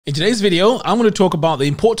In today's video, I'm going to talk about the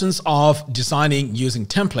importance of designing using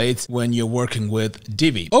templates when you're working with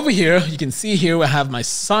Divi. Over here, you can see here I have my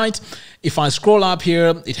site. If I scroll up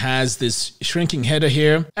here, it has this shrinking header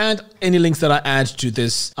here, and any links that I add to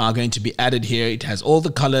this are going to be added here. It has all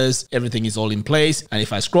the colors, everything is all in place. And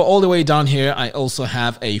if I scroll all the way down here, I also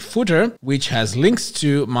have a footer which has links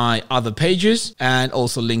to my other pages and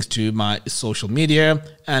also links to my social media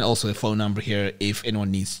and also a phone number here if anyone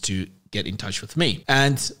needs to get in touch with me.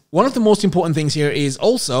 And one of the most important things here is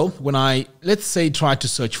also when I, let's say, try to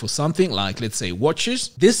search for something like, let's say, watches,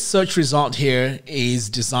 this search result here is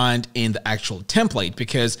designed in the actual template,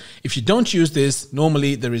 because if you don't use this,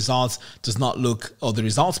 normally the results does not look, or the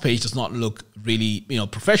results page does not look really,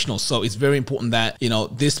 professional. So it's very important that,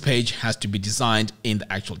 this page has to be designed in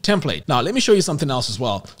the actual template. Now, let me show you something else as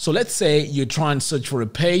well. So let's say you try and search for a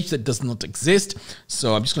page that does not exist.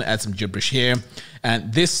 So I'm just going to add some gibberish here.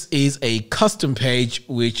 And this is a custom page,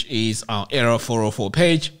 which is our Era 404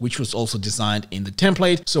 page, which was also designed in the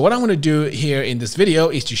template. So what I'm going to do here in this video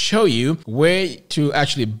is to show you where to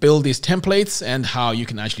actually build these templates and how you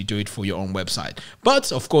can actually do it for your own website.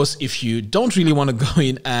 But of course, if you don't really want to go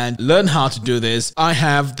in and learn how to do this, I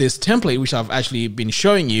have this template, which I've actually been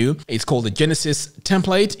showing you. It's called the Genesis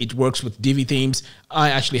template. It works with Divi themes. I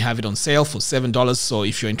actually have it on sale for $7. So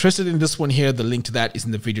if you're interested in this one here, the link to that is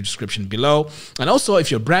in the video description below. And also, if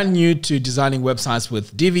you're brand new to designing websites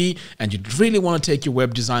with Divi and you really want to take your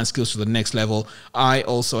web design skills to the next level, I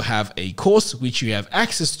also have a course which you have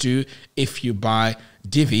access to if you buy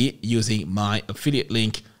Divi using my affiliate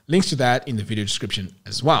link. Links to that in the video description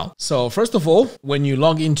as well. So first of all, when you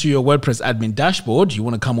log into your WordPress admin dashboard, you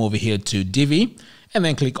want to come over here to Divi and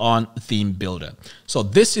then click on Theme Builder. So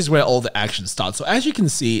this is where all the action starts. So as you can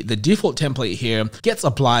see, the default template here gets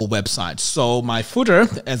applied to the website. So my footer,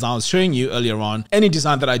 as I was showing you earlier on, any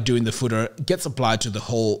design that I do in the footer gets applied to the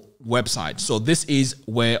whole website. So this is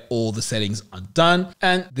where all the settings are done,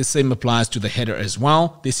 and the same applies to the header as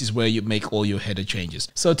well. This is where you make all your header changes.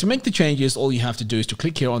 So to make the changes, all you have to do is to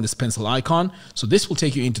click here on this pencil icon. So this will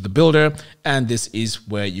take you into the builder, and this is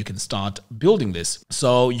where you can start building this.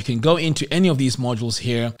 So you can go into any of these modules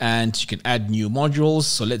here and you can add new modules.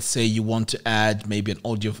 So let's say you want to add maybe an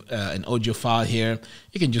audio file here.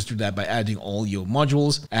 You can just do that by adding all your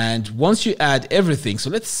modules. And once you add everything,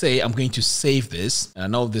 so let's say I'm going to save this. And I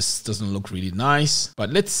know this doesn't look really nice, but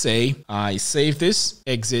let's say I save this,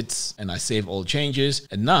 exit, and I save all changes.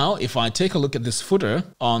 And now if I take a look at this footer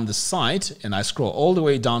on the site and I scroll all the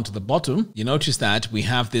way down to the bottom, you notice that we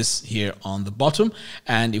have this here on the bottom.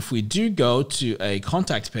 And if we do go to a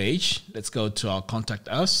contact page, let's go to our contact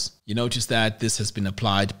us. You notice that this has been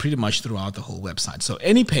applied pretty much throughout the whole website. So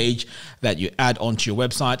any page that you add onto your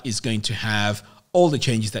website is going to have all the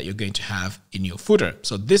changes that you're going to have in your footer.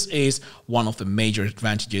 So this is one of the major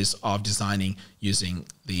advantages of designing using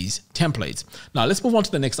these templates. Now let's move on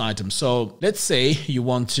to the next item. So let's say you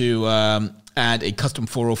want to add a custom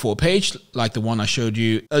 404 page like the one I showed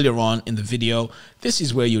you earlier on in the video. This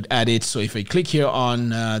is where you'd add it. So if I click here on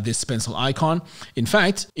this pencil icon, in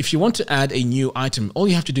fact, if you want to add a new item, all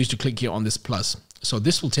you have to do is to click here on this plus. So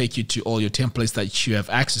this will take you to all your templates that you have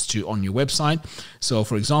access to on your website. So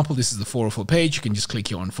for example, this is the 404 page. You can just click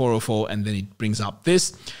here on 404 and then it brings up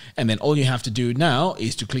this. And then all you have to do now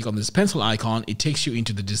is to click on this pencil icon. It takes you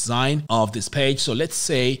into the design of this page. So let's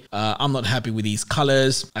say I'm not happy with these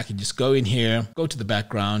colors. I can just go in here, go to the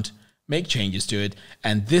background, make changes to it,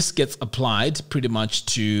 and this gets applied pretty much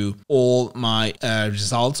to all my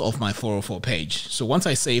results of my 404 page. So once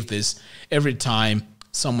I save this, every time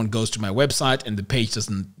someone goes to my website and the page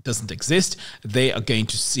doesn't exist, they are going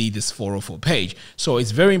to see this 404 page. So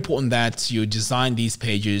it's very important that you design these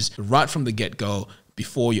pages right from the get-go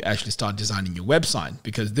before you actually start designing your website,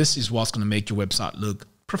 because this is what's going to make your website look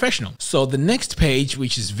professional. So the next page,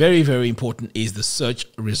 which is very, very important, is the search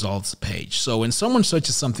results page. So when someone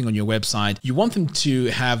searches something on your website, you want them to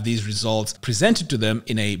have these results presented to them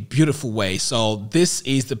in a beautiful way. So this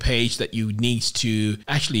is the page that you need to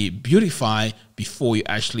actually beautify before you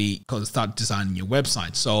actually start designing your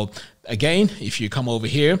website. So again, if you come over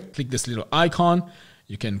here, click this little icon,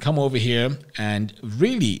 you can come over here and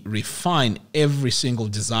really refine every single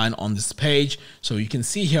design on this page. So you can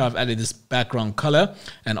see here I've added this background color,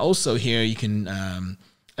 and also here you can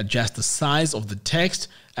adjust the size of the text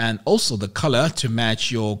and also the color to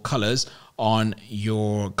match your colors on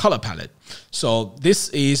your color palette. So this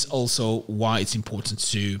is also why it's important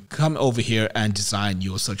to come over here and design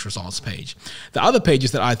your search results page. The other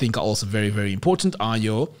pages that I think are also very, very important are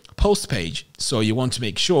your post page. So you want to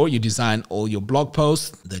make sure you design all your blog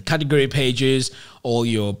posts, the category pages, all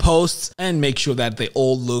your posts, and make sure that they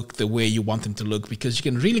all look the way you want them to look, because you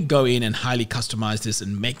can really go in and highly customize this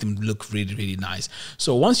and make them look really, really nice.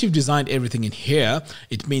 So once you've designed everything in here,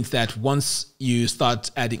 it means that once you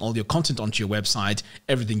start adding all your content onto your website,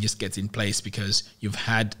 everything just gets in place because you've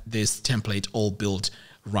had this template all built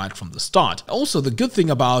right from the start. Also, the good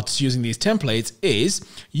thing about using these templates is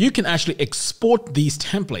you can actually export these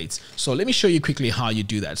templates. So let me show you quickly how you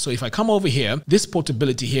do that. So if I come over here, this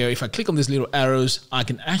portability here, if I click on these little arrows, I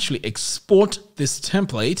can actually export this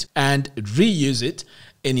template and reuse it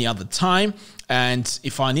any other time. And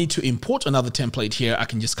if I need to import another template here, I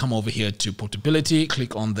can just come over here to portability,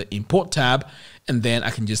 click on the import tab, and then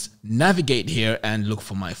I can just navigate here and look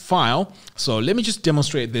for my file. So let me just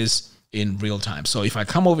demonstrate this in real time. So if I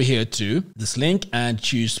come over here to this link and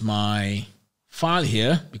choose my file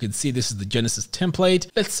here, you can see this is the Genesis template.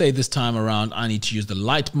 Let's say this time around I need to use the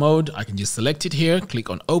light mode. I can just select it here, click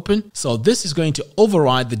on open. So this is going to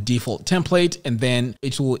override the default template, and then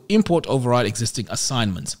it will import override existing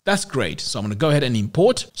assignments. That's great. So I'm going to go ahead and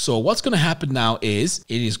import. So what's going to happen now is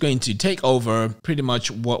it is going to take over pretty much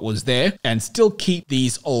what was there and still keep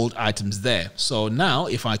these old items there. So now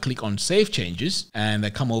if I click on save changes and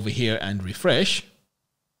I come over here and refresh,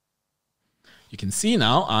 you can see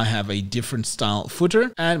now I have a different style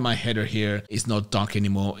footer, and my header here is not dark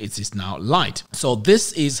anymore. It is now light. So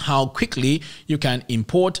this is how quickly you can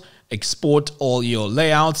import, export all your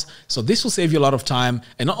layouts. So this will save you a lot of time.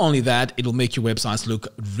 And not only that, it will make your websites look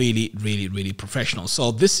really, really, really professional.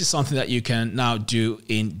 So this is something that you can now do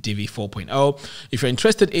in Divi 4.0. If you're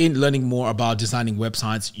interested in learning more about designing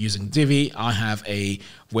websites using Divi, I have a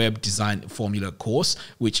web design formula course,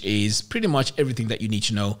 which is pretty much everything that you need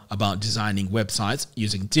to know about designing websites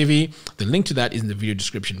using Divi. The link to that is in the video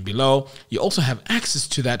description below. You also have access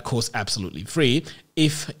to that course absolutely free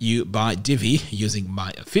if you buy Divi using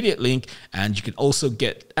my affiliate link, and you can also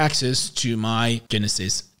get access to my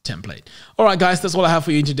Genesis template. All right, guys, that's all I have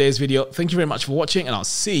for you in today's video. Thank you very much for watching, and I'll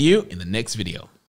see you in the next video.